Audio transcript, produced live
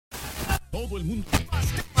Todo el mundo.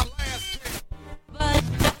 But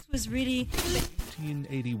that was really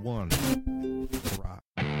 1981. Rock.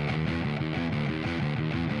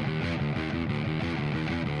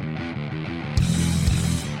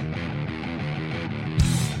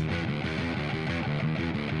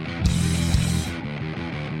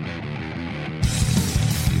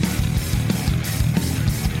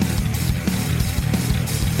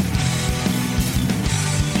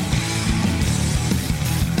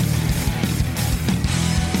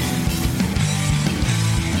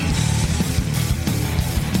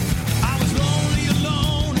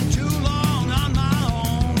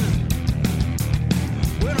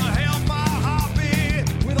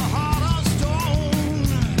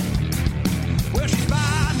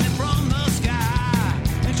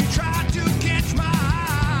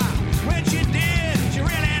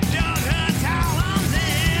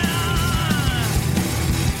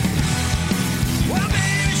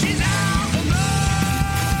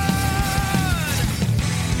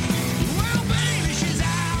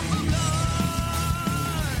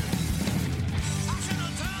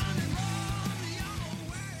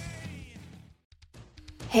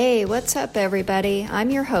 Hey, what's up, everybody? I'm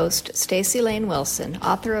your host, Stacey Lane Wilson,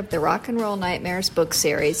 author of the Rock and Roll Nightmares book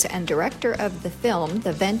series and director of the film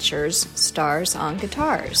The Ventures Stars on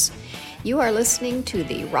Guitars. You are listening to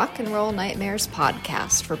the Rock and Roll Nightmares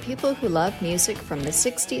podcast for people who love music from the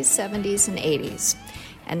 60s, 70s, and 80s.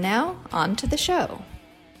 And now, on to the show.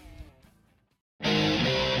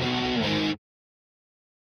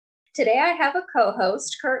 Today I have a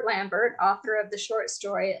co-host, Kurt Lambert, author of the short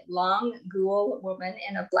story Long Ghoul Woman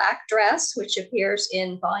in a Black Dress, which appears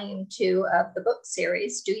in Volume 2 of the book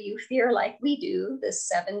series, Do You Fear Like We Do, the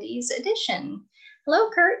 70s edition. Hello,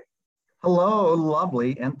 Kurt. Hello,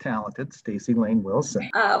 lovely and talented Stacey Lane Wilson.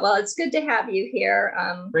 Well, it's good to have you here.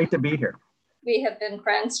 Great to be here. We have been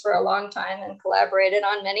friends for a long time and collaborated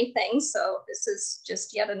on many things, so this is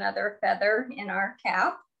just yet another feather in our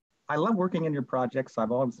cap. I love working in your projects.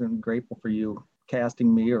 I've always been grateful for you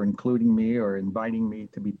casting me or including me or inviting me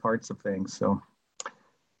to be parts of things. So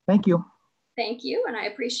thank you. Thank you. And I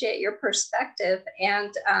appreciate your perspective.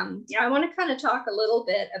 And, I want to kind of talk a little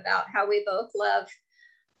bit about how we both love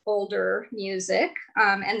older music.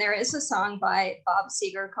 And there is a song by Bob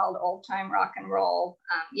Seger called Old Time Rock and Roll,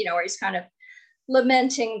 where he's kind of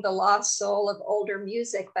lamenting the lost soul of older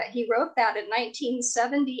music, but he wrote that in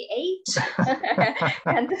 1978.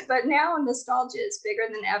 But now nostalgia is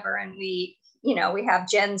bigger than ever, and we have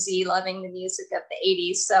Gen Z loving the music of the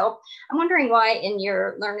 80s. So I'm wondering why, in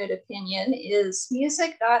your learned opinion, is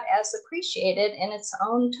music not as appreciated in its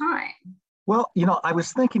own time? Well, I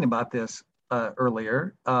was thinking about this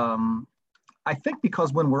earlier. I think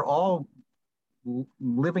because when we're all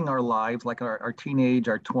living our lives, like our teenage,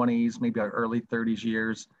 our 20s, maybe our early 30s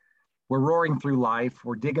years, we're roaring through life,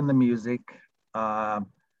 we're digging the music,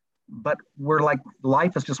 but we're like,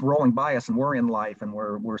 life is just rolling by us and we're in life and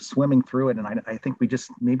we're swimming through it. And I think we just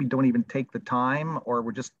maybe don't even take the time, or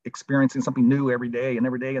we're just experiencing something new every day. And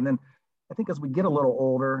then I think as we get a little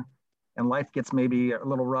older and life gets maybe a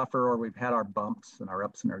little rougher, or we've had our bumps and our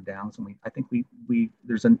ups and our downs, and I think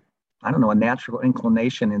there's a natural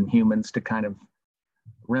inclination in humans to kind of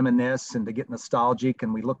reminisce and to get nostalgic,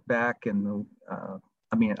 and we look back and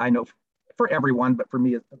I know for everyone, but for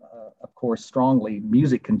me, of course, strongly,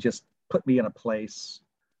 music can just put me in a place.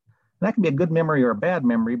 And that can be a good memory or a bad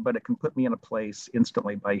memory, but it can put me in a place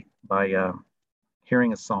instantly by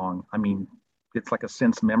hearing a song. I mean, it's like a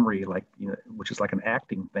sense memory, which is like an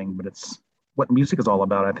acting thing, but it's what music is all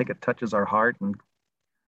about. I think it touches our heart, and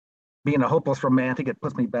being a hopeless romantic, it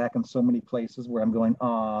puts me back in so many places where I'm going,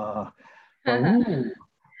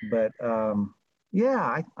 But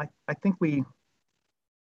I think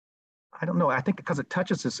I don't know. I think because it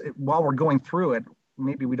touches us while we're going through it,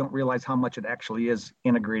 maybe we don't realize how much it actually is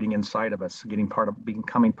integrating inside of us,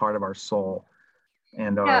 becoming part of our soul.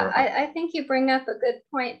 And I think you bring up a good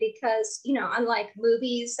point, because, unlike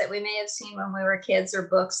movies that we may have seen when we were kids or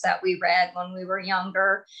books that we read when we were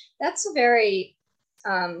younger, that's a very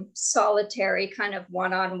solitary kind of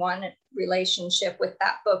one-on-one relationship with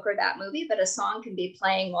that book or that movie, but a song can be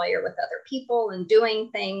playing while you're with other people and doing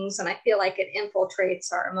things, and I feel like it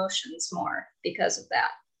infiltrates our emotions more because of that.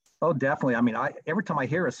 Oh, definitely. I mean, every time I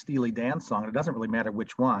hear a Steely Dan song, it doesn't really matter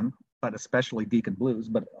which one, but especially Deacon Blues,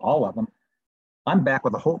 but all of them, I'm back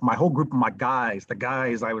with my whole group of the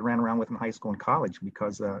guys I ran around with in high school and college,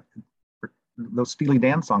 because those Steely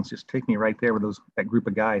Dan songs just take me right there with that group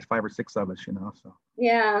of guys, 5 or 6 of us, so.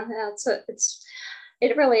 Yeah,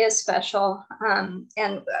 it really is special.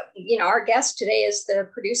 And our guest today is the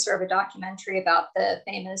producer of a documentary about the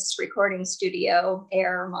famous recording studio,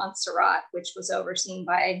 Air Monserrat, which was overseen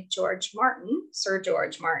by Sir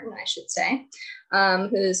George Martin, I should say,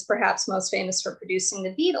 who's perhaps most famous for producing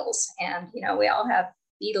the Beatles. And, we all have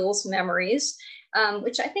Beatles memories,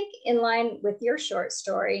 which I think in line with your short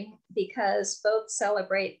story, because both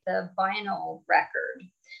celebrate the vinyl record.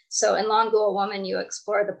 So in Long Ghoul Woman, you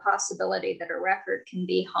explore the possibility that a record can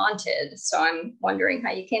be haunted. So I'm wondering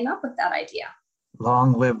how you came up with that idea.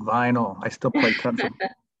 Long live vinyl. I still play tons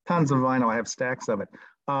of vinyl. I have stacks of it.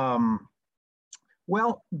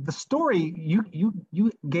 Well, the story, you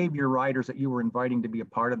gave your writers that you were inviting to be a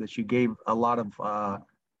part of this, you gave a lot of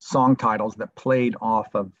song titles that played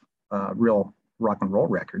off of real rock and roll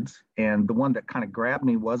records. And the one that kind of grabbed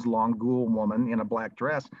me was Long Ghoul Woman in a Black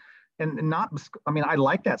Dress. And I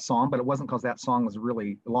like that song, but it wasn't because that song was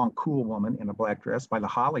really Long Cool Woman in a Black Dress by the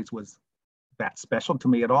Hollies was that special to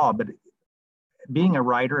me at all. But being a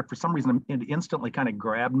writer, for some reason, it instantly kind of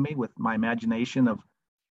grabbed me with my imagination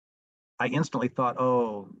I instantly thought,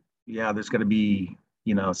 oh, yeah, there's going to be,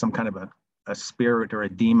 some kind of a spirit or a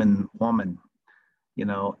demon woman,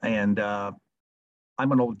 and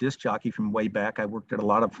I'm an old disc jockey from way back. I worked at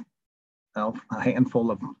a handful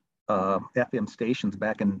of FM stations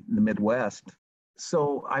back in the Midwest.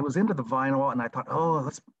 So I was into the vinyl and I thought,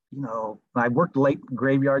 I worked late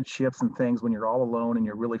graveyard shifts and things when you're all alone and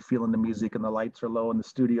you're really feeling the music and the lights are low in the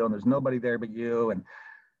studio and there's nobody there but you. And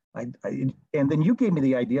and then you gave me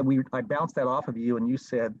the idea. I bounced that off of you and you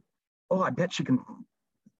said, oh, I bet she can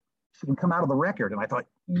come out of the record. And I thought,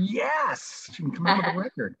 yes, she can come out of the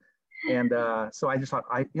record. And so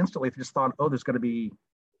I instantly thought, oh, there's going to be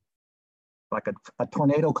like a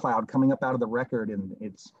tornado cloud coming up out of the record. And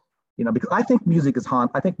it's, because I think music is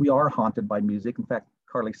I think we are haunted by music. In fact,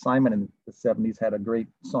 Carly Simon in the 70s had a great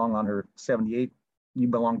song on her 78 You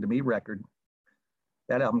Belong to Me record.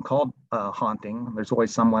 That album called Haunting. There's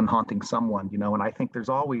always someone haunting someone, and I think there's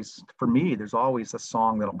always a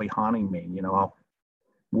song that'll be haunting me.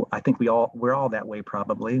 I think we're all that way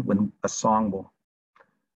probably when a song will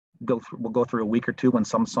go through a week or two when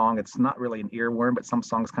some song, it's not really an earworm, but some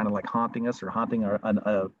songs kind of like haunting us or haunting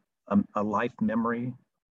a life memory.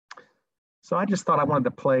 So I just thought I wanted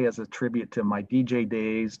to play as a tribute to my DJ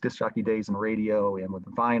days, disc jockey days and radio, and with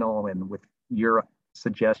vinyl, and with your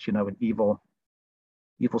suggestion of an evil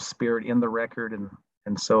spirit in the record.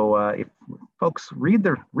 And so if folks read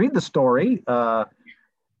the story, the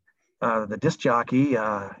disc jockey,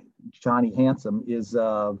 Johnny Handsome, is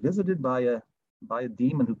visited by a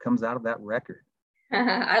demon who comes out of that record.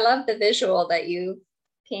 I love the visual that you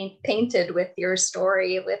painted with your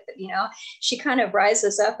story. With she kind of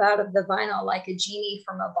rises up out of the vinyl like a genie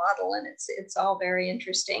from a bottle, and it's all very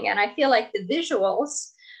interesting. And I feel like the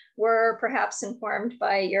visuals were perhaps informed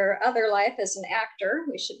by your other life as an actor.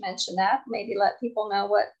 We should mention that. Maybe let people know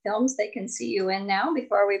what films they can see you in now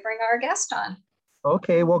before we bring our guest on.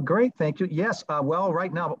 Okay, well, great, thank you. Yes, well,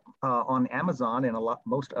 right now on Amazon and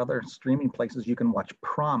most other streaming places, you can watch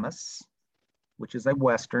Promise, which is a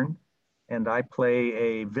Western, and I play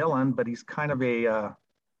a villain, but he's kind of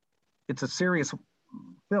it's a serious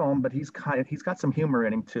film, but he's got some humor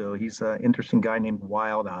in him too. He's an interesting guy named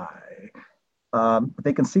Wild Eye.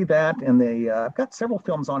 They can see that, and I've got several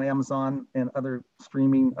films on Amazon and other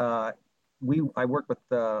streaming. I work with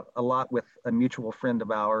a lot with a mutual friend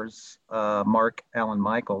of ours, Mark Allen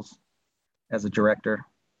Michaels, as a director,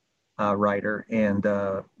 writer, and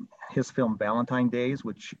his film Valentine Days,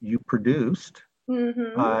 which you produced,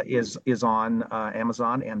 is on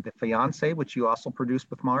Amazon, and The Fiance, which you also produced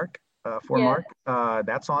with Mark, Mark,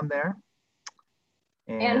 that's on there.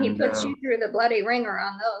 And he puts you through the bloody ringer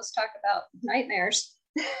on those. Talk about nightmares.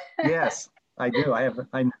 Yes, I do.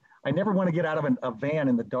 I never want to get out of a van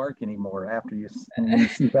in the dark anymore. After you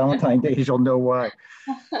see Valentine Days, you'll know why.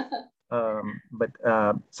 So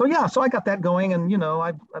I got that going, and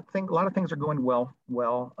I think a lot of things are going well.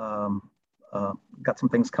 Got some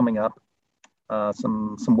things coming up,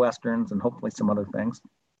 some Westerns, and hopefully some other things.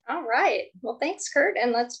 All right. Well, thanks, Kurt,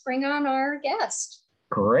 and let's bring on our guest.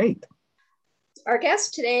 Great. Our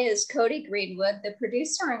guest today is Cody Greenwood, the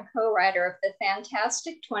producer and co-writer of the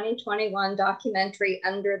fantastic 2021 documentary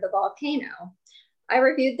Under the Volcano. I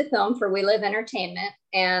reviewed the film for We Live Entertainment,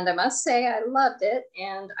 and I must say I loved it,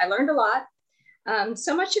 and I learned a lot.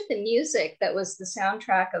 So much of the music that was the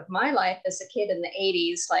soundtrack of my life as a kid in the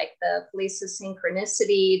 80s, like the Police's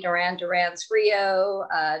Synchronicity, Duran Duran's Rio,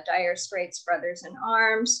 Dire Straits' Brothers in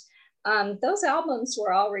Arms, Those albums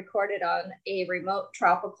were all recorded on a remote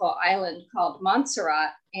tropical island called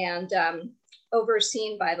Monserrat and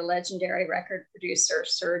overseen by the legendary record producer,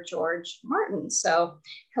 Sir George Martin. So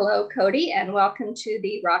hello, Cody, and welcome to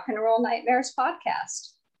the Rock and Roll Nightmares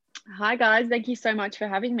podcast. Hi, guys. Thank you so much for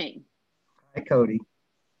having me. Hi, Cody.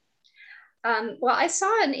 Well, I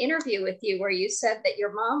saw an interview with you where you said that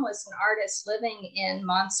your mom was an artist living in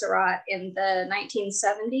Montserrat in the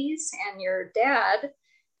 1970s, and your dad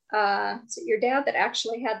that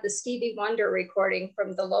actually had the Stevie Wonder recording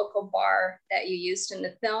from the local bar that you used in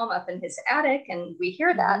the film up in his attic, and we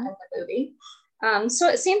hear that in the movie. So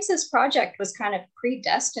it seems this project was kind of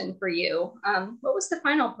predestined for you. What was the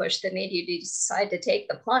final push that made you decide to take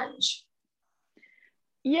the plunge?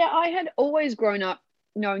 Yeah, I had always grown up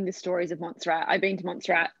knowing the stories of Montserrat. I've been to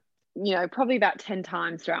Montserrat, probably about 10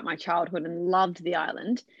 times throughout my childhood and loved the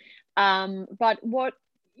island. But what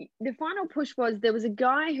the final push was, there was a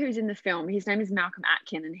guy who's in the film. His name is Malcolm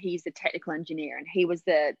Atkin, and he's the technical engineer, and he was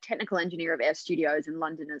the technical engineer of Air Studios in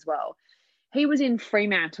London as well. He was in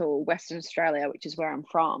Fremantle, Western Australia, which is where I'm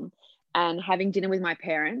from, and having dinner with my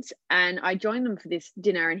parents. And I joined them for this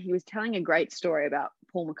dinner, and he was telling a great story about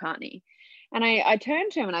Paul McCartney. And I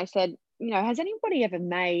turned to him and I said, has anybody ever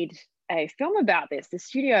made a film about this? The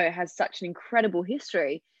studio has such an incredible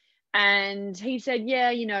history. And he said,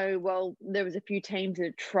 yeah, well, there was a few teams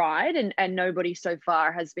that tried and nobody so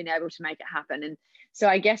far has been able to make it happen. And so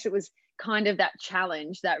I guess it was kind of that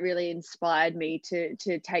challenge that really inspired me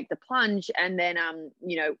to take the plunge, and then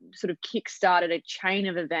sort of kick-started a chain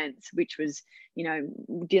of events, which was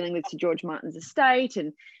dealing with Sir George Martin's estate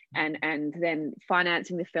and then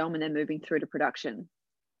financing the film and then moving through to production.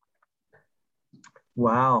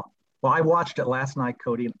 Wow. Well, I watched it last night,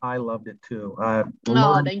 Cody, and I loved it too.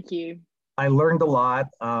 Thank you. I learned a lot.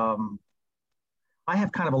 I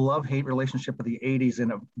have kind of a love-hate relationship with the 80s,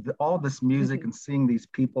 and all this music and seeing these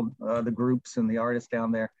people, the groups and the artists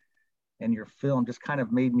down there, and your film just kind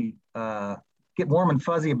of made me get warm and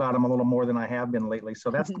fuzzy about them a little more than I have been lately. So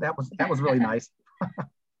that was really nice.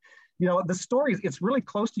 The stories, it's really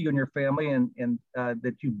close to you and your family, and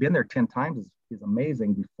that you've been there 10 times is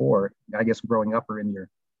amazing before, I guess, growing up or in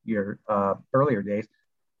your earlier days.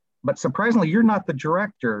 But surprisingly, you're not the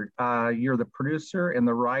director. You're the producer and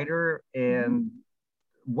the writer. And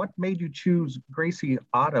what made you choose Gracie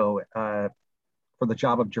Otto for the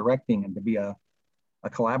job of directing and to be a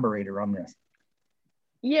collaborator on this?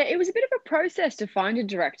 Yeah, it was a bit of a process to find a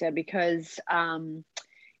director because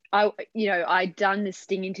I'd done the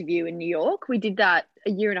Sting interview in New York. We did that a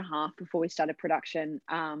year and a half before we started production.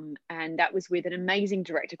 And that was with an amazing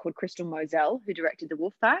director called Crystal Moselle, who directed The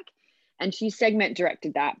Wolfpack. And she segment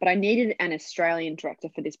directed that. But I needed an Australian director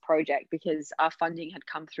for this project because our funding had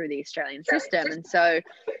come through the Australian system. And so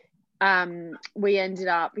we ended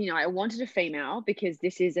up, I wanted a female because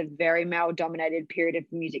this is a very male-dominated period of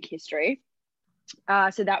music history.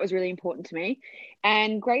 So that was really important to me.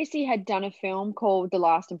 And Gracie had done a film called The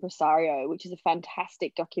Last Impresario, which is a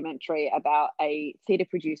fantastic documentary about a theatre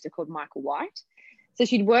producer called Michael White. So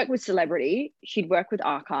she'd work with celebrity, she'd work with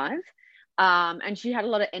archive, and she had a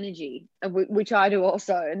lot of energy, which I do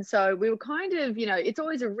also. And so we were kind of, it's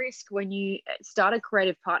always a risk when you start a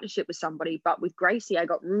creative partnership with somebody. But with Gracie, I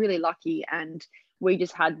got really lucky, and we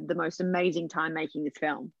just had the most amazing time making this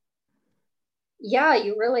film. Yeah,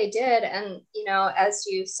 you really did. And, as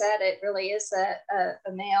you said, it really is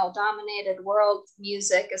a male dominated world,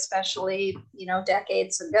 music, especially,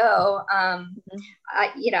 decades ago.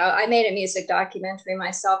 I made a music documentary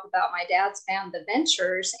myself about my dad's band, The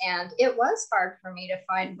Ventures, and it was hard for me to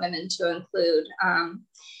find women to include.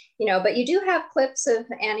 But you do have clips of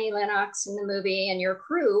Annie Lennox in the movie, and your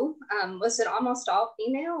crew. Was it almost all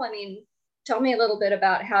female? I mean, tell me a little bit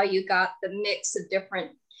about how you got the mix of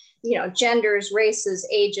different genders, races,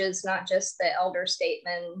 ages, not just the elder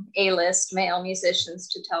statesmen, A-list male musicians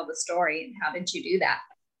to tell the story. And how did you do that?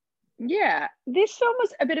 Yeah, this film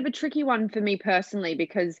was a bit of a tricky one for me personally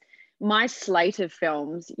because my slate of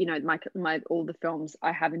films, my all the films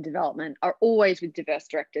I have in development are always with diverse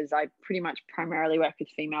directors. I pretty much primarily work with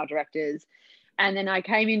female directors. And then I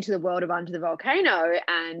came into the world of Under the Volcano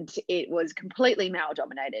and it was completely male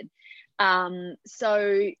dominated.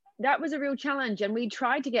 So that was a real challenge. And we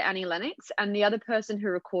tried to get Annie Lennox, and the other person who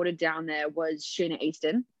recorded down there was Sheena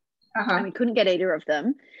Easton. And we couldn't get either of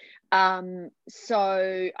them.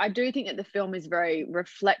 So I do think that the film is very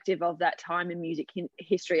reflective of that time in music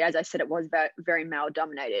history. As I said, it was very, very male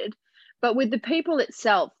dominated. But with the people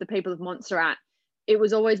itself, the people of Monserrat, it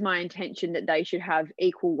was always my intention that they should have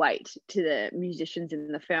equal weight to the musicians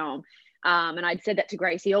in the film. And I'd said that to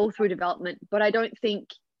Gracie all through development, but I don't think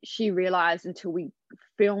she realized until we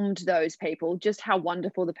filmed those people just how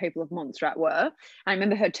wonderful the people of Montserrat were. I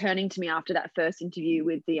remember her turning to me after that first interview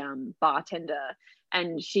with the bartender,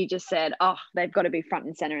 and she just said, oh, they've got to be front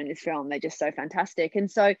and center in this film. They're just so fantastic. And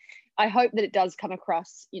so I hope that it does come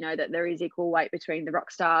across, you know, that there is equal weight between the rock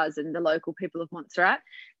stars and the local people of Montserrat.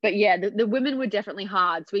 But yeah, the women were definitely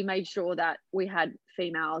hard. So we made sure that we had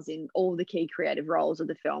females in all the key creative roles of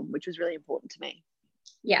the film, which was really important to me.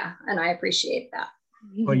 Yeah, and I appreciate that.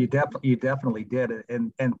 Well, you definitely did,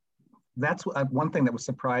 and that's one thing that was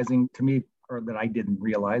surprising to me, or that I didn't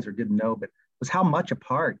realize or didn't know, but was how much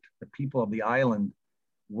apart the people of the island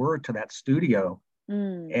were to that studio,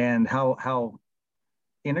 and how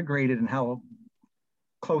integrated and how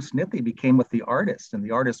close knit they became with the artists and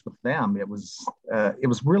the artists with them. It was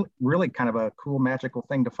really kind of a cool, magical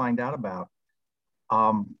thing to find out about.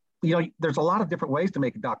 You know, there's a lot of different ways to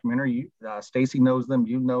make a documentary. Stacy knows them,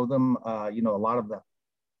 you know them. You know, a lot of the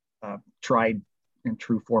tried and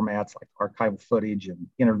true formats like archival footage and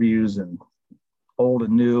interviews and old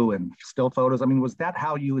and new and still photos. I mean, was that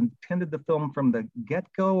how you intended the film from the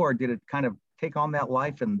get-go, or did it kind of take on that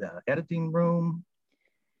life in the editing room?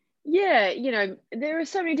 Yeah, you know, there are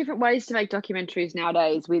so many different ways to make documentaries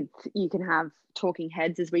nowadays. You can have talking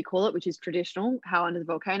heads, as we call it, which is traditional, how Under the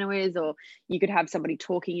Volcano is, or you could have somebody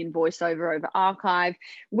talking in voiceover over archive.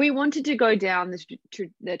 We wanted to go down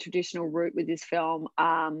the traditional route with this film,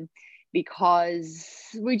 because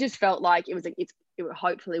we just felt like it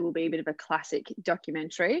hopefully will be a bit of a classic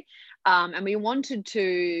documentary, and we wanted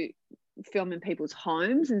to film in people's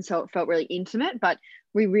homes, and so it felt really intimate. But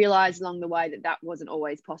we realized along the way that that wasn't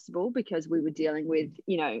always possible, because we were dealing with,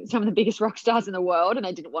 you know, some of the biggest rock stars in the world, and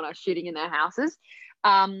they didn't want us shooting in their houses.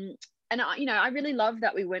 And I really love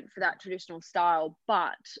that we went for that traditional style.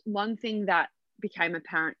 But one thing that became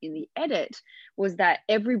apparent in the edit was that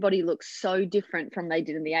everybody looks so different from they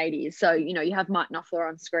did in the 80s. So, you know, you have Mike Knopfler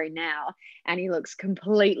on screen now, and he looks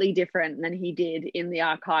completely different than he did in the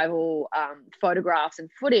archival photographs and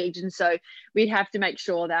footage. And so we'd have to make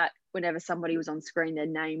sure that whenever somebody was on screen, their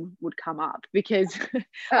name would come up, because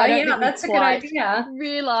I don't think that's a good idea.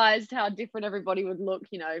 Realized how different everybody would look,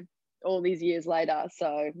 you know, all these years later.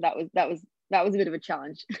 So that was a bit of a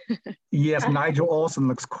challenge. Yes, Nigel Olsson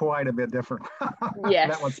looks quite a bit different.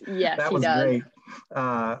 Yes, that was great.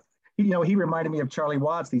 You know, he reminded me of Charlie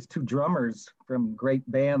Watts, these two drummers from great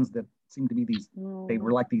bands that seemed to be they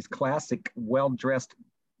were like these classic, well-dressed,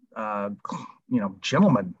 you know,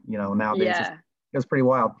 gentlemen, you know, nowadays. Yeah. It was pretty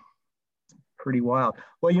wild.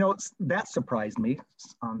 Well, you know, that surprised me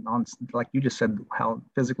on like you just said, how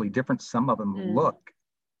physically different some of them look.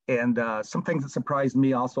 And some things that surprised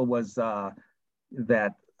me also was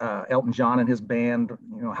that Elton John and his band,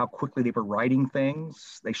 you know, how quickly they were writing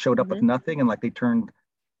things. They showed up with nothing, and like they turned,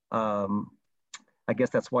 I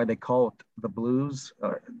guess that's why they call it the blues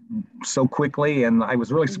so quickly. And I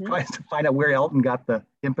was really surprised to find out where Elton got the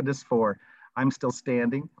impetus for "I'm Still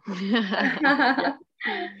Standing."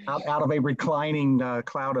 out of a reclining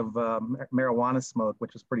cloud of marijuana smoke,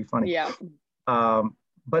 which was pretty funny. Yeah.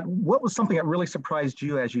 But what was something that really surprised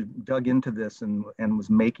you as you dug into this and was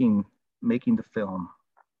making the film?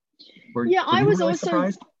 Were I you was really also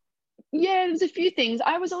surprised? Yeah, there's a few things.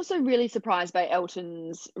 I was also really surprised by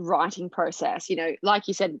Elton's writing process. You know, like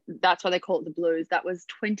you said, that's why they call it the blues. That was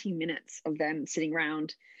 20 minutes of them sitting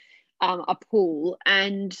around a pool.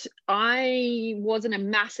 And I wasn't a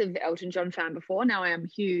massive Elton John fan before. Now I am a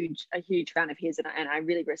huge fan of his, and I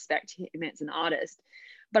really respect him as an artist.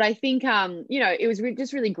 But I think, you know, it was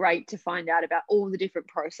just really great to find out about all the different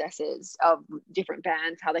processes of different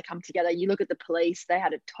bands, how they come together. You look at the Police, they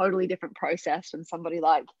had a totally different process than somebody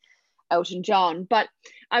like Elton John. But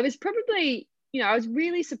I was probably, you know, I was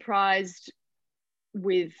really surprised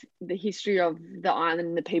with the history of the island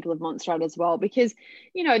and the people of Montserrat as well, because,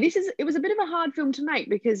 you know, it was a bit of a hard film to make,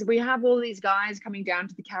 because we have all these guys coming down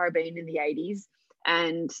to the Caribbean in the 80s,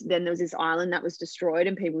 and then there was this island that was destroyed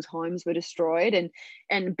and people's homes were destroyed,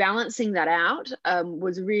 and balancing that out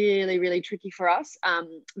was really, really tricky for us,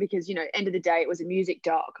 because, you know, end of the day it was a music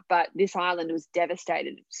doc, but this island was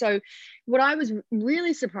devastated. So what I was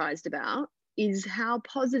really surprised about is how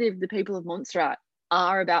positive the people of Montserrat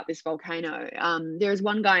are about this volcano. There is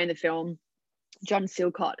one guy in the film, John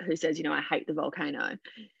Silcott, who says, you know, I hate the volcano,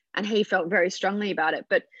 and he felt very strongly about it.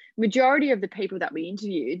 But majority of the people that we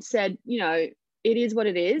interviewed said, you know, it is what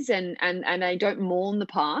it is, and they don't mourn the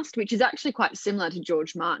past, which is actually quite similar to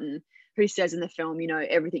George Martin, who says in the film, you know,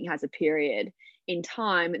 everything has a period in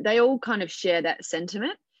time. They all kind of share that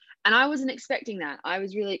sentiment, and I wasn't expecting that. I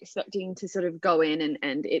was really expecting to sort of go in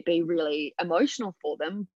and it be really emotional for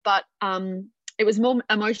them, but it was more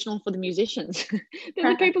emotional for the musicians than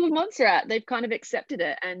the people of Montserrat. They've kind of accepted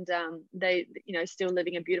it, and they, still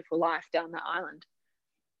living a beautiful life down that island.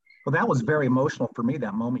 Well, that was very emotional for me,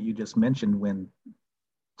 that moment you just mentioned when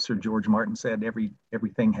Sir George Martin said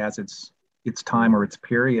everything has its time or its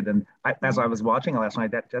period. And as I was watching it last night,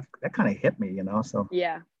 that kind of hit me, so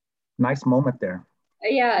yeah, nice moment there.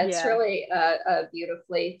 Yeah, it's really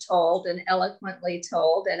beautifully told and eloquently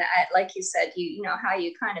told. And like you said, you know how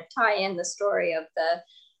you kind of tie in the story of the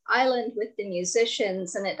island with the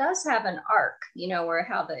musicians, and it does have an arc, where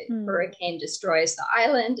how the hurricane destroys the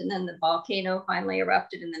island, and then the volcano finally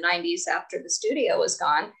erupted in the 90s after the studio was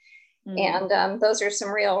gone. And those are some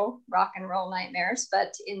real rock and roll nightmares.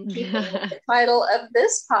 But in keeping with the title of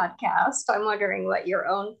this podcast, I'm wondering what your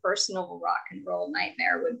own personal rock and roll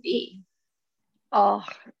nightmare would be. Oh,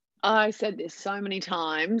 I said this so many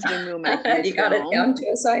times when we were making this You got film. it down to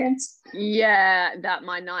a science. Yeah, that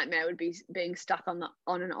my nightmare would be being stuck on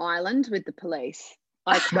an island with the police.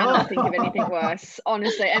 I cannot think of anything worse,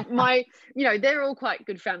 honestly. And they're all quite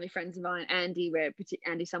good family friends of mine. Andy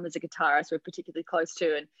Summers, a guitarist, we're particularly close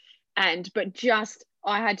to, but just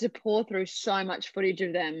I had to pour through so much footage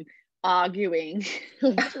of them arguing,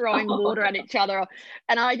 throwing water at each other.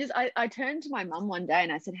 And I turned to my mum one day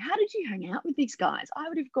and I said, how did you hang out with these guys? I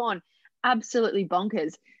would have gone absolutely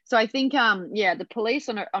bonkers. So I think the police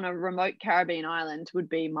on a remote Caribbean island would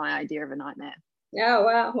be my idea of a nightmare. Oh,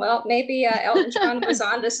 wow. Well, maybe Elton John was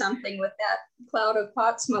onto something with that cloud of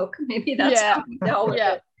pot smoke. Maybe that's how he dealt with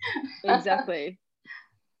it. Exactly.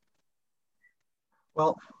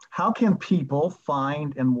 Well, how can people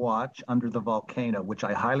find and watch Under the Volcano, which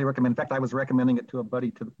I highly recommend? In fact, I was recommending it to a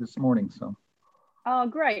buddy this morning. So. Oh,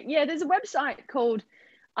 great. Yeah, there's a website called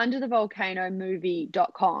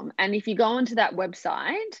underthevolcanomovie.com. And if you go onto that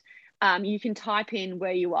website, you can type in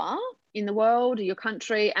where you are in the world or your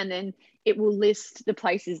country, and then it will list the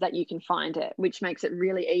places that you can find it, which makes it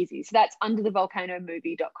really easy. So that's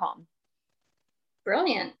underthevolcanomovie.com.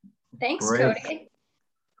 Brilliant. Thanks, Great. Cody.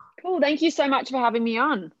 Cool. Thank you so much for having me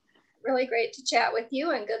on. Really great to chat with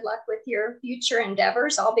you, and good luck with your future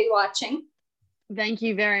endeavors. I'll be watching. Thank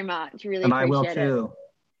you very much. Really and appreciate I will too.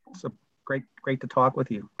 It's a great to talk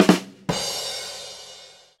with you.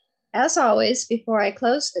 As always, before I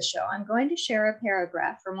close the show, I'm going to share a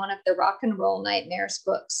paragraph from one of the Rock and Roll Nightmares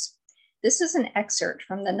books. This is an excerpt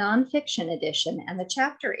from the nonfiction edition, and the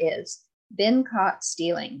chapter is Been Caught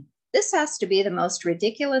Stealing. This has to be the most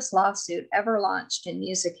ridiculous lawsuit ever launched in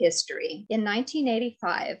music history. In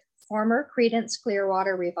 1985, former Creedence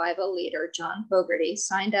Clearwater Revival leader John Fogerty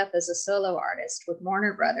signed up as a solo artist with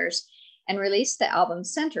Warner Brothers and released the album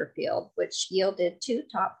Centerfield, which yielded 2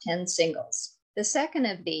 top 10 singles. The second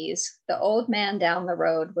of these, The Old Man Down the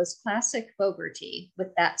Road, was classic Fogerty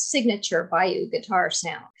with that signature Bayou guitar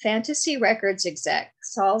sound. Fantasy Records exec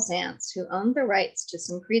Saul Zaentz, who owned the rights to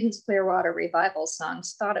some Creedence Clearwater Revival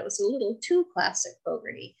songs, thought it was a little too classic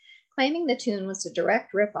Fogerty, claiming the tune was a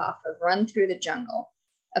direct ripoff of Run Through the Jungle.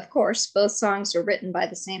 Of course, both songs were written by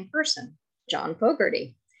the same person, John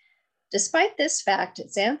Fogerty. Despite this fact,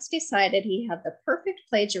 Zaentz decided he had the perfect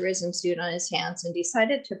plagiarism suit on his hands and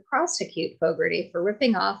decided to prosecute Fogerty for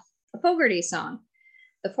ripping off a Fogerty song.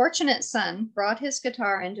 The fortunate son brought his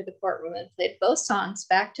guitar into the courtroom and played both songs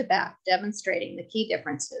back to back, demonstrating the key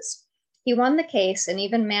differences. He won the case and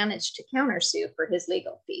even managed to countersue for his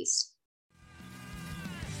legal fees.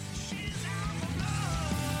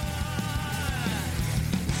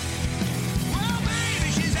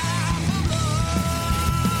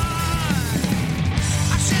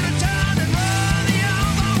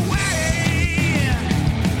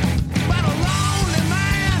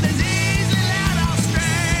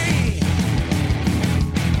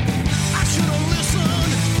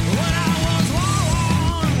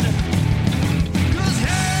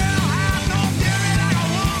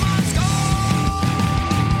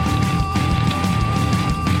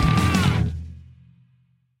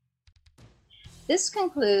 This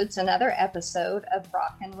concludes another episode of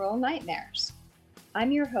Rock and Roll Nightmares.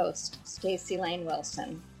 I'm your host, Stacey Lane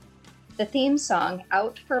Wilson. The theme song,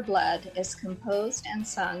 Out for Blood, is composed and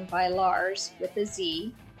sung by Lars with a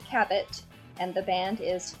Z, Cabot, and the band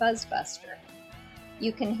is Fuzzbuster.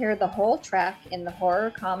 You can hear the whole track in the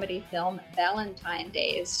horror comedy film Valentine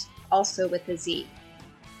Days, also with a Z.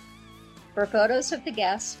 For photos of the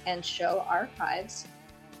guests and show archives,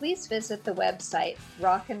 please visit the website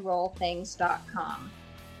rockandrollthings.com.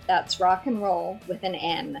 That's rock and roll with an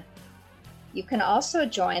N. You can also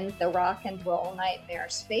join the Rock and Roll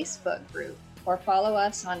Nightmares Facebook group or follow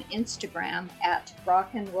us on Instagram at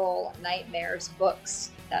Rock and Roll Nightmares Books.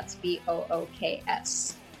 That's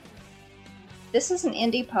BOOKS. This is an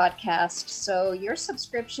indie podcast, so your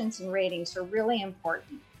subscriptions and ratings are really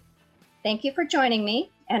important. Thank you for joining me,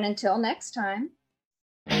 and until next time.